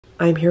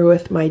I'm here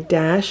with my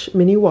Dash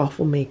mini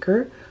waffle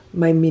maker,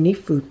 my mini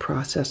food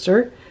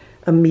processor,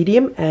 a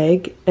medium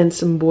egg, and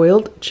some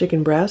boiled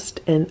chicken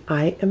breast, and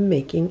I am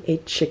making a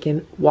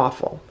chicken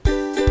waffle.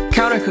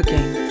 Counter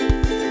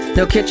cooking.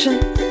 No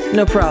kitchen,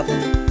 no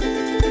problem.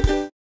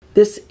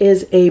 This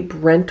is a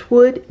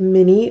Brentwood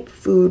mini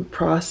food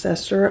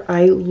processor.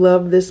 I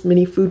love this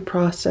mini food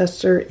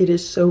processor. It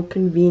is so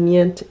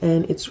convenient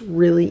and it's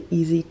really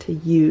easy to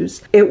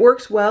use. It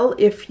works well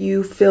if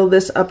you fill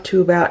this up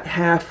to about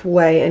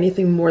halfway,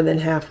 anything more than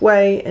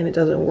halfway, and it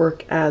doesn't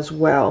work as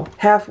well.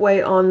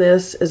 Halfway on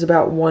this is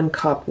about 1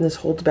 cup, and this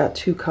holds about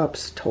 2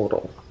 cups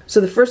total.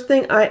 So the first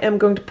thing I am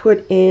going to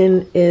put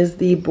in is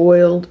the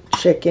boiled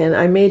chicken.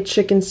 I made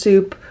chicken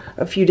soup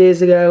a few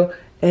days ago,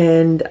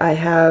 and I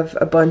have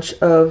a bunch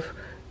of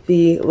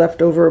the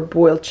leftover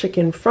boiled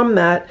chicken from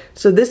that.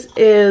 So this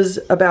is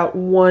about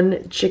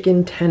 1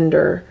 chicken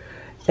tender.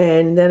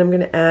 And then I'm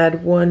going to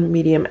add 1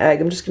 medium egg.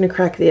 I'm just going to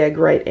crack the egg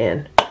right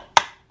in.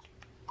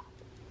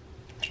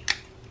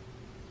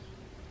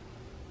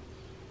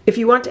 If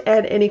you want to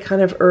add any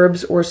kind of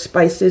herbs or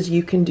spices,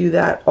 you can do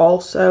that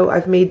also.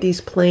 I've made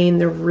these plain.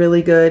 They're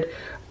really good.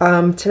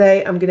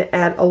 Today I'm going to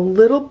add a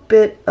little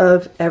bit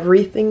of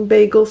everything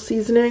bagel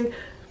seasoning.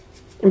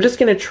 I'm just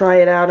going to try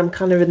it out. I'm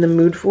kind of in the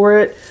mood for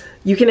it.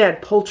 You can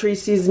add poultry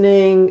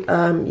seasoning.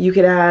 You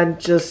could add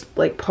just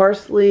like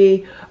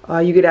parsley.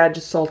 You could add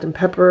just salt and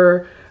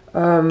pepper.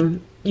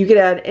 You could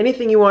add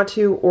anything you want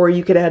to, or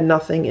you could add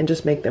nothing and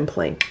just make them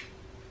plain.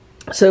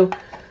 So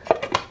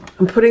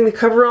I'm putting the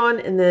cover on,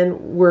 and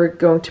then we're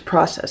going to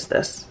process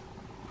this.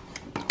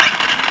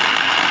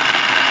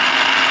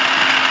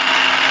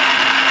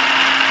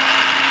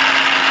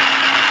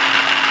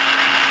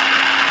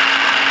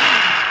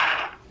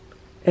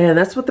 And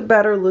that's what the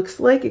batter looks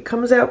like. It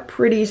comes out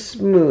pretty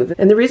smooth.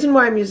 And the reason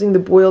why I'm using the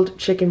boiled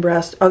chicken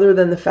breast, other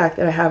than the fact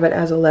that I have it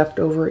as a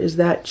leftover, is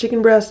that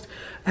chicken breast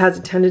has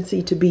a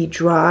tendency to be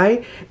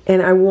dry,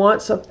 and I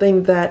want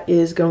something that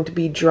is going to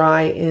be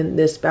dry in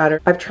this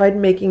batter. I've tried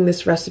making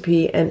this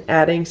recipe and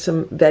adding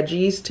some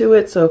veggies to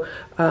it. So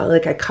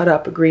like I cut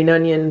up a green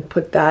onion,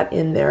 put that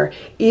in there.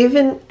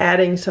 Even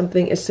adding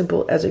something as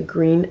simple as a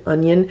green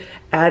onion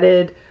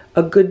added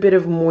a good bit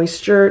of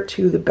moisture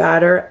to the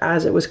batter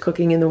as it was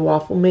cooking in the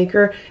waffle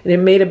maker, and it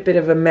made a bit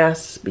of a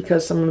mess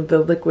because some of the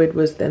liquid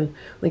was then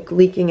like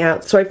leaking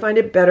out. So I find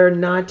it better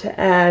not to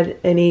add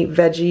any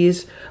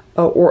veggies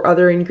or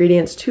other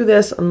ingredients to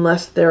this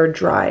unless they're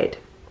dried.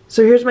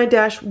 So here's my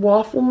Dash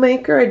waffle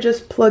maker. I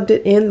just plugged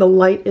it in. The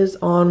light is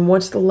on.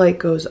 Once the light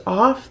goes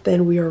off,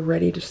 then we are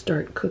ready to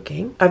start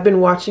cooking. I've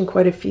been watching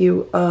quite a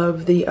few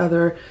of the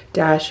other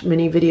Dash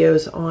mini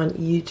videos on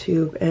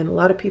YouTube, and a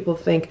lot of people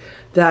think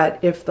that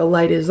if the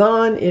light is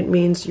on, it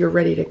means you're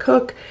ready to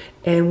cook,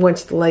 and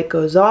once the light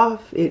goes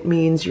off, it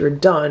means you're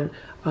done.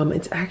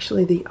 It's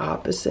actually the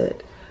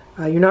opposite.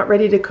 You're not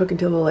ready to cook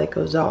until the light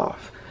goes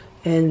off,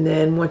 and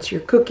then once you're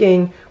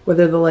cooking,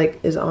 whether the light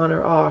is on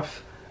or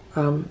off,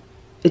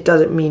 it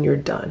doesn't mean you're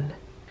done.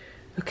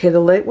 Okay,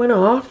 the light went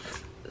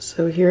off.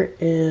 So here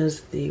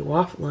is the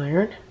waffle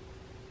iron.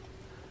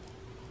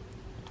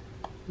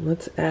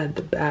 Let's add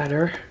the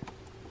batter.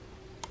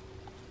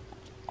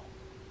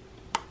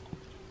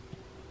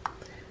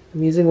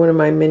 I'm using one of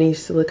my mini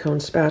silicone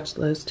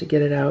spatulas to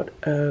get it out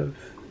of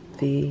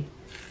the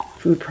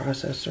food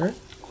processor.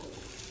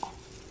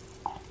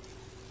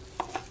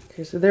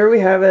 Okay, so there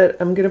we have it.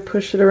 I'm gonna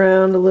push it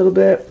around a little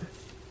bit.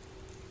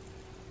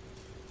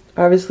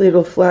 Obviously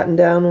it'll flatten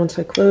down once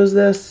I close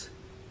this.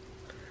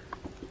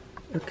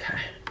 Okay.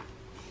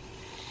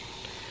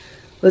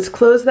 Let's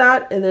close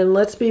that, and then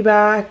let's be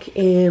back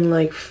in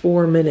like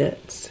 4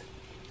 minutes.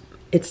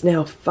 It's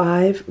now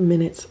 5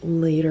 minutes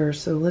later,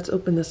 so let's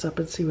open this up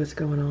and see what's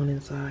going on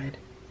inside.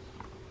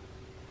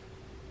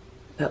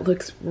 That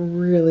looks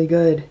really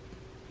good.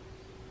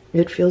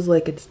 It feels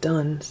like it's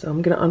done. So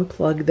I'm gonna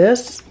unplug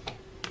this.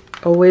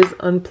 Always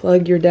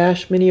unplug your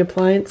Dash mini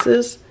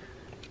appliances.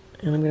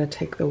 And I'm going to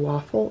take the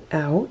waffle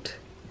out.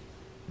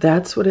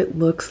 That's what it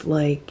looks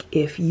like.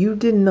 If you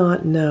did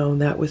not know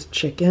that was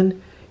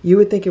chicken, you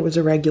would think it was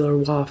a regular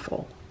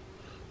waffle.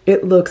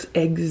 It looks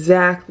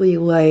exactly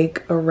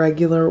like a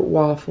regular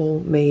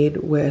waffle made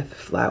with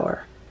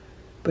flour,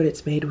 but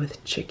it's made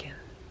with chicken.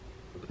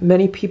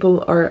 Many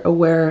people are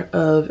aware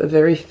of a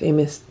very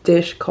famous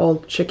dish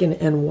called chicken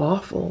and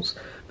waffles.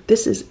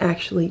 This is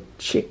actually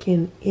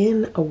chicken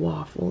in a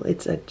waffle.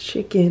 It's a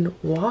chicken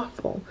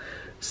waffle.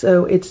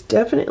 So it's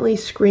definitely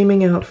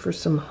screaming out for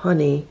some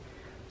honey.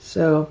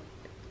 So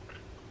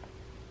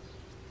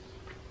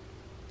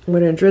I'm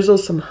going to drizzle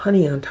some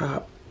honey on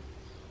top.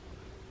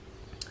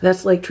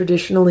 That's like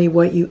traditionally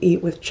what you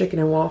eat with chicken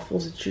and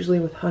waffles. It's usually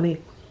with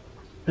honey.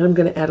 And I'm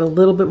going to add a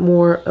little bit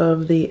more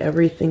of the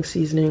everything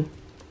seasoning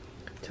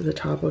to the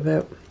top of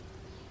it.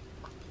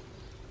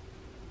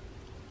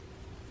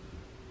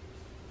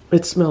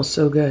 It smells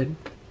so good.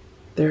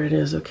 There it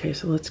is. Okay,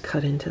 so let's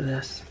cut into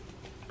this.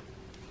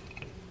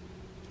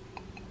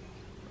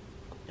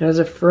 It has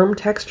a firm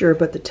texture,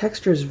 but the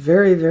texture is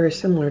very, very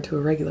similar to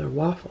a regular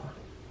waffle.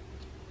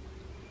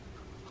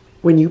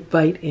 When you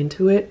bite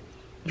into it,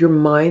 your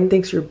mind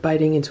thinks you're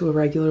biting into a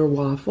regular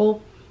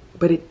waffle,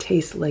 but it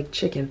tastes like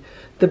chicken.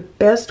 The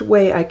best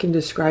way I can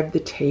describe the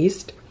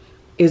taste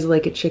is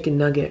like a chicken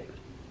nugget.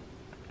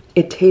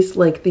 It tastes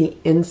like the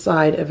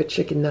inside of a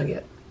chicken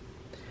nugget.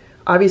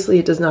 Obviously,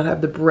 it does not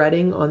have the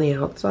breading on the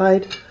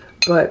outside,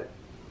 but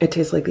it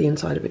tastes like the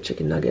inside of a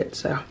chicken nugget.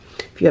 So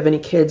if you have any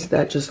kids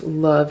that just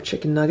love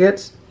chicken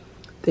nuggets,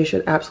 they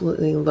should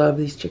absolutely love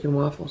these chicken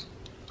waffles.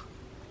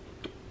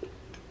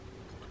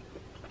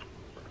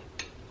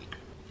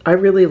 I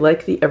really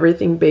like the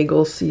everything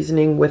bagel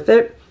seasoning with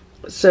it.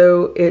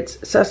 So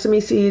it's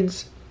sesame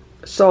seeds,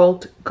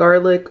 salt,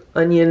 garlic,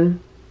 onion,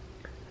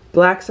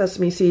 black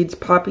sesame seeds,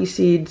 poppy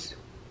seeds,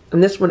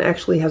 and this one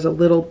actually has a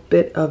little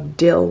bit of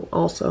dill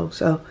also.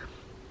 So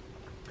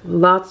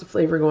lots of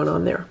flavor going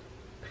on there.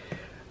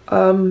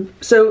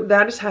 So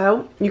that is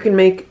how you can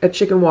make a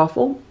chicken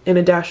waffle in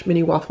a Dash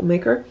Mini waffle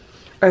maker.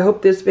 I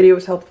hope this video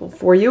was helpful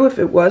for you. If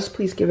it was,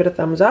 please give it a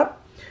thumbs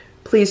up.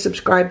 Please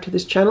subscribe to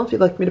this channel if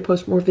you'd like me to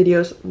post more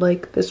videos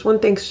like this one.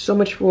 Thanks so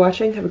much for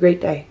watching. Have a great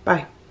day.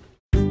 Bye.